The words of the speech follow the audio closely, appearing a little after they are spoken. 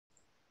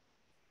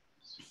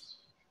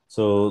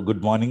So,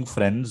 good morning,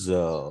 friends.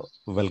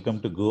 Welcome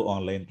to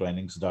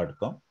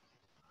goonlinetrainings.com.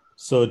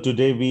 So,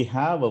 today we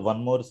have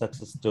one more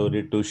success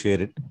story to share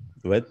it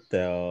with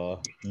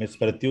Miss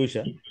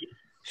Pratyusha.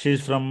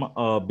 She's from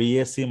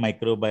BSc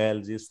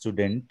Microbiology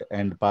student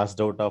and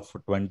passed out of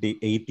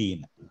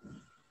 2018.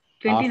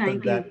 After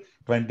 2019. that,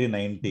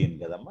 2019,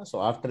 kadamma.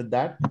 So, after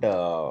that,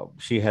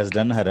 she has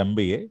done her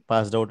MBA,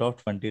 passed out of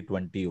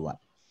 2021.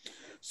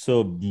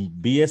 So,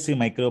 BSc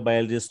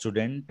Microbiology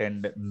student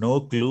and no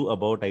clue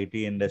about IT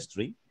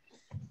industry.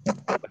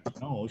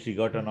 But no, she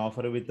got an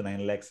offer with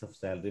 9 lakhs of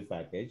salary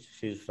package.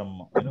 She's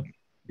from,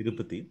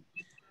 Tirupati.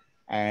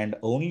 And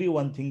only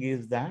one thing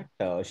is that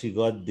she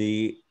got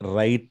the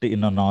right,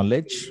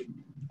 knowledge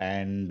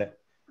and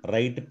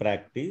right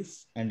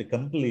practice and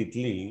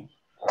completely,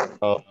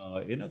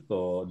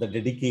 the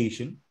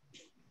dedication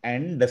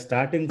and the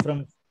starting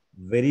from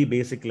very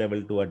basic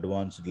level to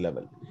advanced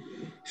level.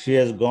 She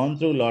has gone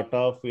through a lot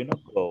of,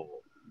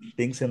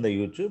 things in the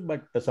YouTube,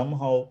 but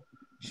somehow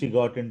she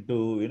got into,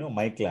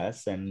 my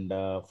class and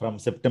from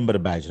September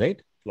batch,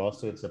 right?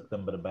 Last year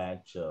September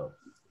batch,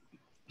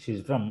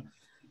 she's from,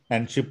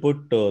 and she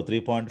put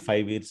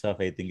 3.5 years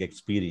of, I think,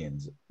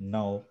 experience.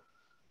 Now,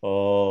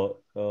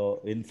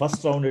 in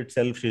first round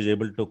itself, she's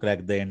able to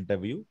crack the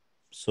interview.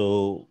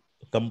 So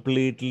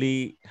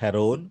completely her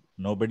own,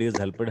 nobody has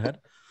helped her.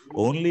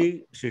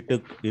 Only she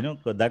took,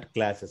 that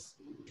classes.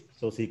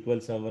 So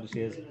SQL Server,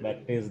 she has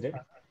practiced it,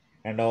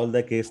 and all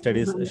the case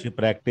studies she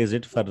practiced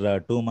it for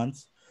 2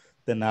 months.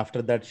 Then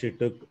after that, she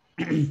took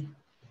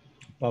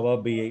Power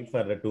BI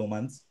for 2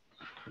 months.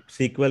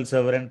 SQL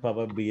Server and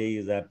Power BI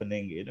is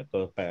happening,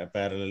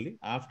 parallelly.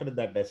 After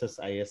that,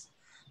 SSIS,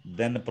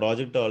 then the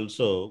project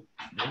also,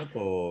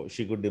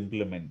 she could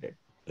implement it,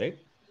 right?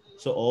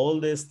 So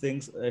all these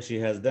things she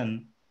has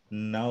done.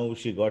 Now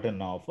she got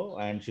an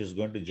offer and she's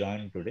going to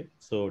join today.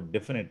 So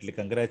definitely,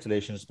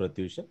 congratulations,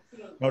 Pratyusha.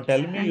 Now tell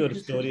me Thank your you,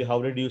 sir. story.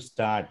 How did you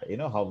start?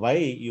 How why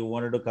you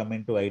wanted to come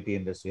into IT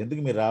industry?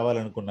 ఎందుకు మీరు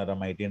రావాలనుకున్నారా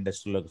IT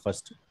ఇండస్ట్రీలోకి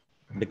first?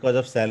 Because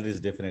of salaries,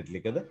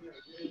 definitely కదా?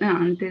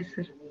 అంతే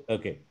sir.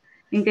 Okay.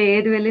 ఇంకా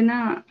ఏది వెళ్ళినా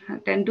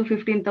 10,000 to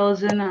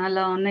 15,000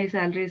 అలా ఉన్నాయి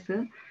సాలరీస్.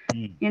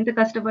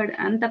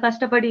 అంత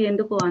కష్టపడి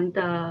ఎందుకు అంత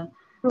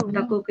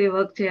తక్కువకి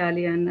వర్క్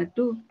చేయాలి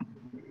అన్నట్టు.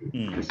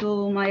 So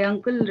my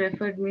uncle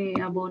referred me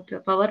about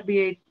power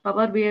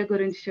BI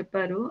గురించి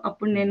చెప్పారు.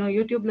 అప్పుడు నేను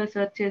యూట్యూబ్ లో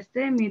సెర్చ్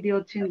చేస్తే మీది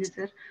వచ్చింది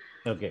సార్.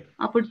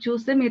 అప్పుడు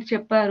చూస్తే మీరు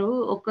చెప్పారు,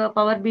 ఒక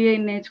పవర్ బిఐ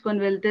నేర్చుకొని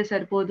వెళ్తే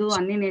సరిపోదు,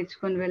 అన్ని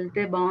నేర్చుకొని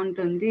వెళ్తే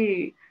బాగుంటుంది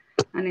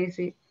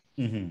అనేసి.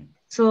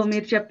 సో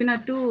మీరు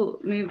చెప్పినట్టు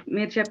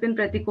మీరు చెప్పిన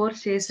ప్రతి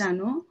కోర్స్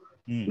చేశాను.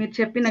 మీరు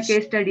చెప్పిన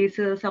case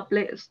studies,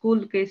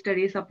 school case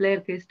study,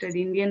 supplier case study,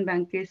 Indian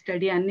bank case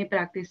study అన్ని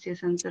ప్రాక్టీస్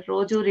చేశాను సార్.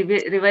 రోజు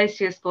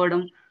రివైజ్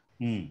చేసుకోవడం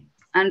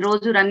అండ్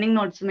రోజు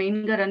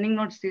మెయిన్ గా రన్నింగ్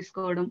నోట్స్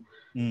తీసుకోవడం,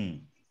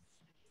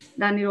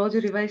 దాన్ని రోజు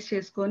రివైజ్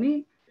చేసుకొని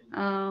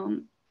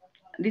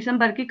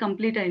డిసెంబర్ కి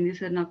కంప్లీట్ అయింది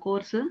సార్ నా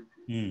కోర్సు.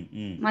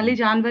 మళ్ళీ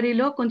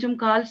జనవరిలో కొంచెం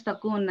కాల్స్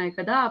తక్కువ ఉన్నాయి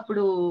కదా,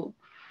 అప్పుడు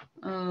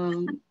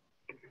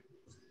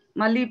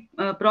మళ్ళీ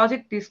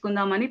ప్రాజెక్ట్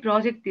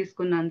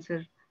తీసుకున్నాను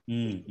సార్.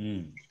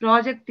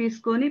 ప్రాజెక్ట్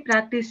తీసుకొని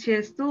ప్రాక్టీస్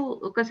చేస్తూ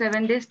ఒక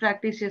 7 days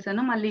ప్రాక్టీస్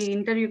చేశాను. మళ్ళీ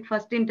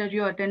ఫస్ట్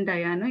ఇంటర్వ్యూ అటెండ్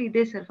అయ్యాను.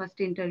 ఇదే సార్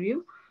ఫస్ట్ ఇంటర్వ్యూ.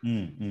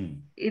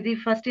 ఇది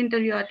ఫస్ట్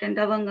ఇంటర్వ్యూ అటెండ్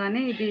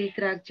అవ్వగానే ఇది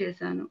క్రాక్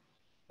చేశాను.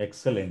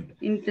 ఎక్సలెంట్.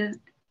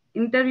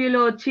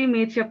 ఇంటర్వ్యూలో వచ్చి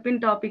మీరు చెప్పిన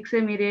టాపిక్సే,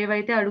 మీరు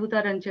ఏవైతే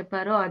అడుగుతారని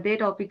చెప్పారో అదే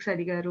టాపిక్స్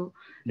అడిగారు.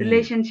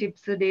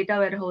 Relationships, data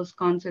wear house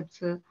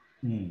concepts,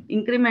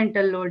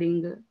 incremental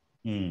loading,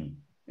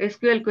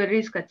 SQL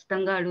queries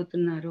ఖచ్చితంగా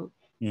అడుగుతున్నారు.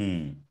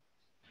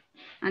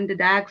 And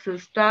LAX,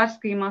 star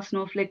schema,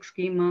 Snowflake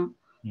schema,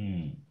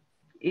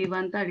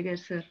 ఇవంతా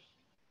అడిగారు సార్.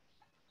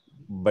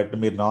 బట్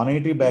మీరు నాన్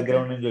ఐటీ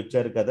బ్యాక్గ్రౌండ్ నుంచి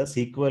వచ్చారు కదా,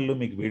 సీక్వెల్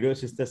మీకు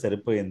వీడియోస్ ఇస్తే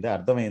సరిపోయింది,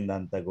 అర్థమైందా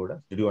అంతా కూడా?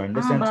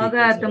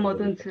 బాగా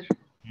అర్థమవుతుంది సార్.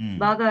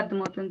 బాగా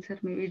అర్థమవుతుంది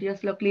సార్. మీ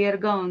వీడియోస్ లో క్లియర్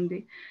గా ఉంది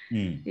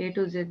A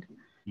to Z.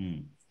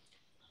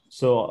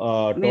 సో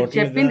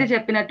మీరు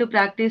చెప్పినట్టు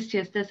ప్రాక్టీస్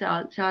చేస్తే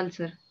చాలు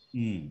సార్.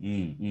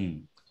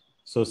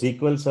 సో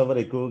సీక్వెల్ సర్వర్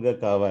ఎక్కువగా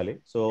కావాలి.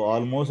 సో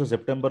ఆల్మోస్ట్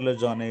సెప్టెంబర్ లో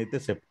జాయిన్ అయితే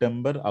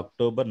September,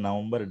 October,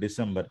 November,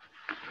 December,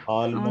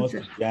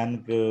 almost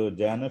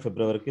John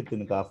ఫిబ్రవరికి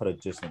దీనికి ఆఫర్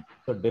వచ్చేసింది.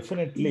 సో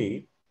డెఫినెట్లీ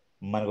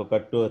మనకు ఒక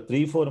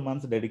 3-4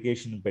 months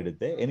డెడికేషన్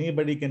పెడితే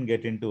anybody can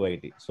get in to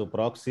IT. So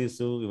proxies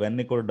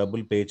ఇవన్నీ కూడా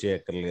డబ్బులు పే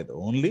చేయక్కర్లేదు.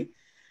 Only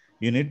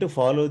you need to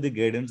follow the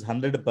guidance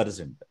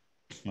 100%.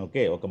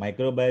 Okay, ఒక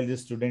microbiology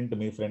student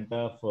me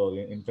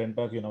in front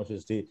of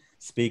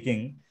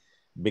speaking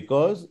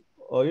because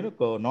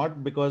not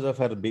because of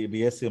her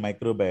BSc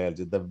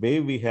microbiology, the way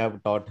we have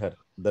taught her,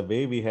 the way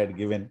we had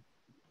given,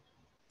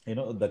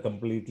 the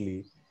completely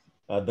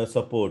the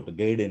support,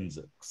 guidance.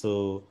 So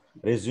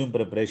resume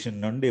preparation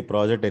నుండి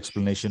project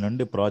explanation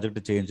నుండి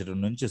project చేయించడం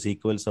నుంచి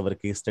sequels our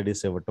case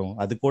studies ఇవ్వటం,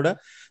 అది కూడా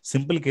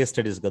simple case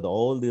studies కదా,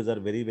 all these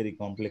are very very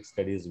complex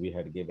studies we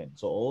had given.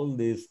 So all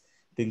these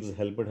things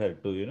helped her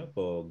to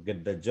get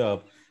the job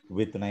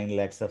with 9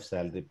 lakhs of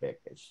salary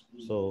package.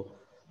 So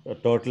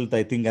Total,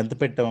 I think, ఎంత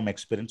పెట్టాం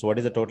experience? What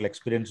is the total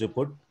experience you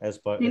put as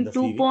per in నేను the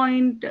CV?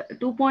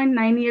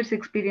 2.9 years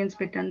experience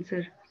పెట్టాను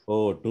sir.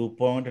 Oh,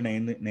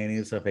 2.9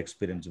 years of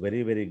experience.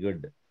 Very, very good.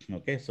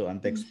 Okay, so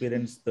అంత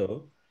experience తో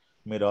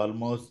మీరు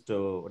almost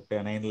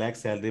 9 lakh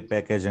salary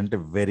package అంటే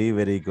very,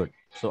 very good.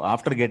 So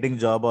after getting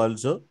job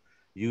also,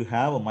 you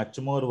have much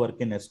more work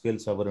in SQL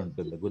Server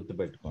ఉంటుంది,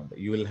 గుర్తుపెట్టుకోండి.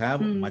 You will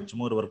have much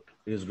more work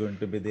is going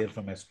to be there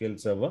from SQL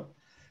Server.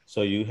 So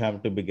you have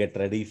to get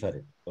ready for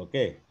it.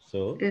 Okay, so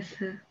Yes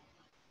sir.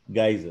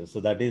 guys, so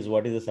that is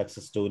what is the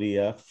success story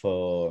of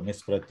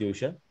Miss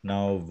Pratyusha.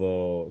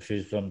 Now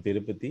she's from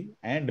Tirupati,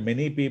 and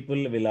many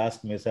people will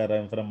ask me, sir,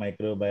 I'm from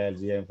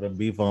microbiology, I'm from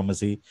B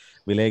pharmacy,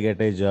 will I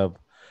get a job?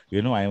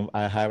 You know,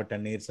 I have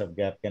 10 years of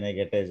gap, can I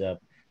get a job?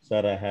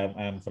 Sir,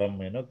 I'm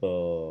from,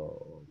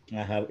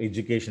 I have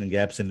education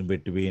gaps in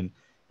between,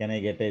 can I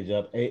get a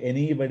job?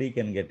 Anybody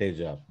can get a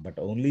job, but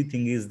only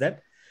thing is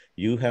that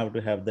you have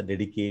to have the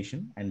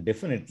dedication, and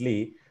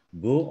definitely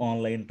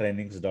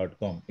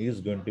goonlinetrainings.com is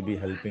going to be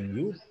helping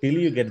you till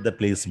you get the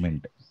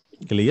placement.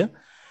 Clear?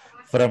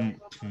 From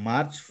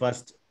March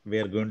 1st, we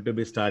are going to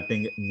be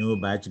starting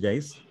new batch,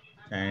 guys.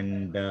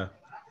 And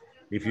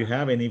if you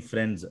have any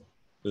friends,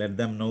 let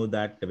them know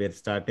that we're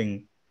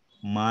starting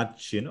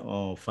March,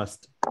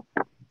 1st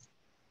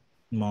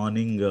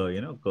morning,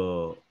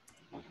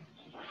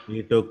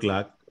 8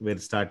 o'clock. We're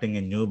starting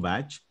a new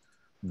batch.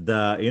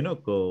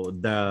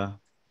 The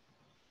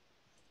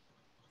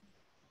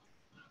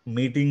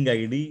meeting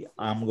ID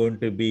I'm going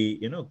to be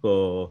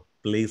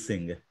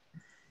placing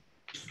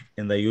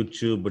in the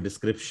YouTube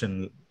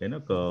description,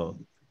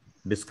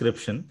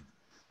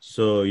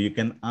 so you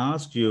can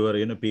ask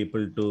your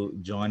people to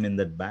join in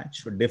that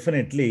batch. So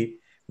definitely,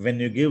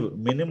 when you give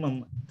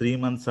minimum 3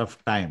 months of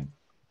time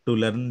to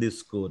learn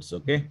this course,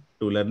 okay,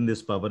 to learn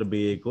this Power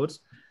BI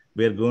course,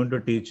 we are going to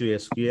teach you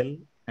SQL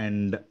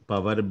and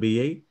Power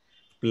BI,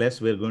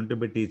 plus we are going to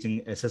be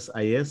teaching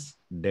SSIS,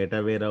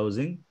 data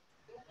warehousing,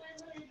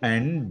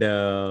 and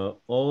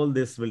all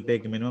this will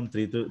take minimum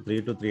 3 to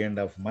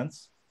 3.5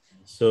 months.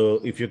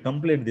 So if you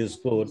complete this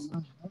course,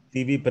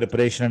 CV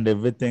preparation and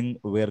everything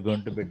we are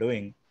going to be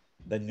doing,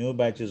 the new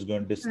batch is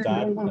going to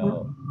start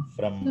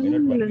from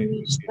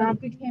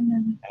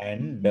 2022,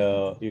 and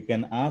you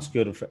can ask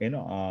your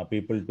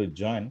people to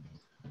join.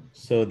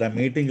 So the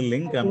meeting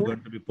link I'm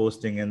going to be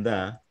posting in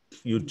the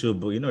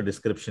YouTube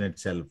description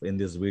itself, in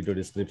this video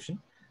description,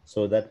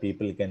 so that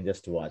people can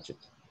just watch it.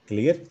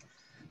 Clear?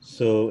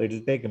 So it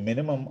will take a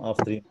minimum of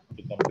 3 months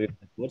to complete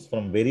the course,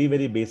 from very,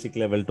 very basic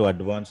level to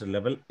advanced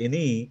level.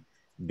 Any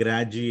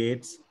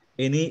graduates,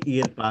 any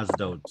year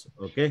passed out,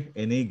 okay?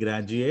 Any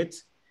graduates,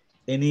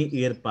 any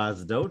year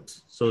passed out.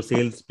 So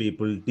sales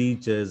people,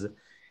 teachers,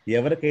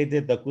 ఎవరికైతే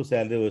తక్కువ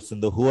salary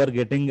వస్తుందో, who are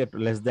getting at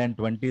less than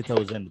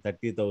 20,000,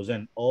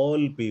 30,000,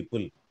 all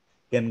people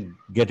can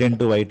get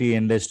into IT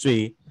industry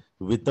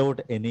without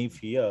any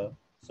fear.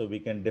 So we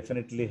can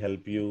definitely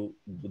help you,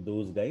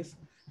 those guys,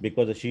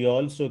 because she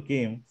also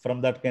came from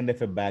that kind of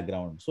a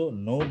background. So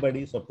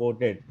nobody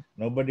supported,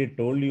 nobody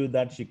told you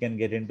that she can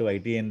get into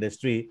IT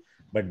industry,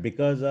 but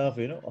because of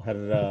her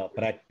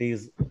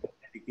practice,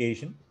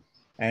 dedication,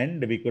 and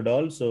we could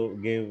also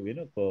give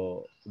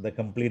the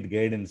complete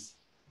guidance.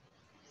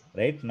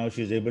 Right now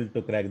she's able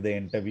to crack the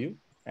interview,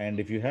 and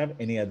if you have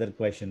any other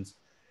questions,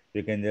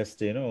 you can just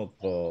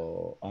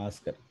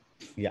ask her.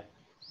 Yeah,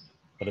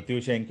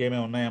 Pratyusha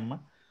ఇంకేమేమి ఉన్నాయమ్మా?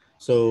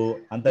 So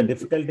అంత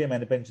difficult ఏమి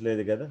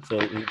అనిపించలేదు కదా? So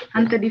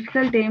అంత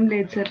difficult ఏం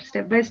లేదు sir.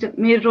 Step by step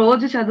మీరు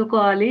రోజు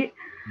చదువుకోవాలి.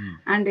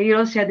 అండ్ ఈ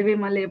రోజు చదివి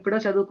మళ్ళీ ఎప్పుడో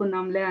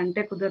చదువుకుందాంలే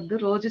అంటే కుదరదు.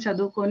 రోజు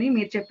చదువుకొని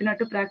మీరు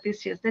చెప్పినట్టు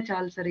ప్రాక్టీస్ చేస్తే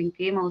చాలు సార్,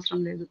 ఇంకేం అవసరం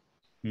లేదు.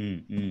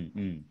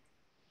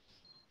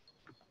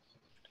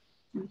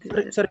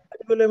 సార్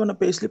ఏమైనా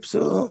పే స్లిప్స్,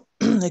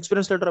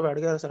 ఎక్స్పీరియన్స్ లెటర్ అవి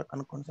అడిగారా సార్?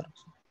 కనుక్కోండి సార్.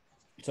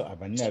 సో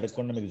అవన్నీ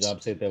అడగకుండా మీకు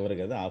జాబ్స్ అయితే ఇవ్వరు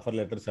కదా, ఆఫర్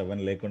లెటర్స్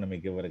అవన్నీ లేకుండా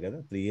మీకు ఇవ్వరు కదా.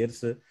 3 years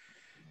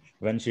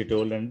when she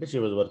told అంటే she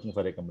was working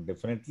for a company,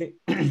 definitely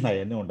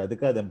అవన్నీ ఉంటాయి. అది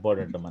కాదు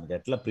ఇంపార్టెంట్, మనకి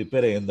ఎట్లా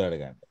ప్రిపేర్ అయ్యిందో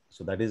అడగండి. సో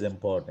దట్ ఈస్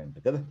ఇంపార్టెంట్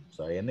కదా. సో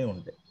అవన్నీ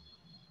ఉంటాయి.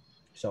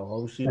 So how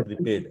she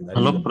prepared.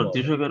 Hello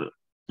Pratyusha గారు,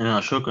 నేను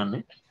అశోక్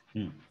అండి.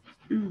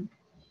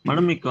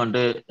 మేడం, మీకు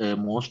అంటే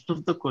most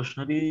of the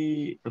questionnaire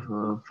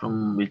from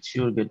which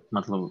you get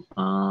మతలబ్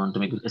అంటే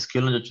మీకు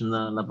ఎస్క్యూఎల్ నుంచి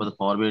వచ్చిందా, లేకపోతే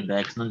పవర్ బిఐ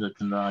డాక్స్ నుంచి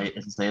వచ్చిందా,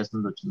 ఎస్ఎస్ఐఎస్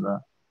నుంచి వచ్చిందా,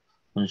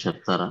 కొంచెం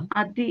చెప్తారా?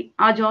 అది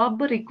ఆ జాబ్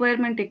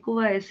రిక్వైర్మెంట్ ఎక్కువ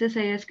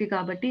ఎస్ఎస్ఐఎస్ కి,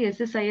 కాబట్టి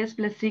ఎస్ఎస్ఐఎస్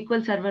ప్లస్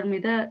సీక్వెల్ సర్వర్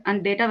మీద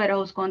and data wear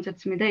house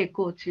concepts మీద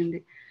ఎక్కువ వచ్చింది.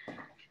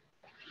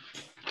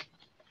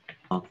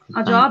 ఆ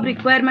జాబ్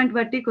రిక్వైర్మెంట్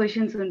బట్టి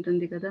క్వశ్చన్స్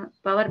ఉంటుంది కదా.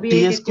 పవర్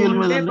బిఐ ఎక్కువ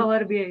ఉంటే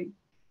పవర్ బిఐ,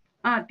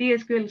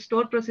 టిఎస్క్యూఎల్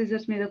స్టోర్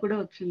ప్రొసీజర్స్ మీద కూడా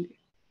వచ్చింది.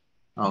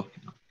 Okay,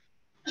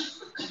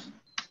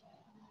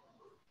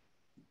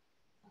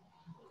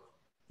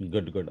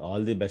 good.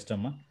 All the best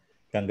అమ్మా.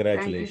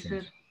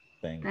 కంగ్రాచులేషన్స్.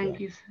 Thank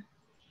you sir.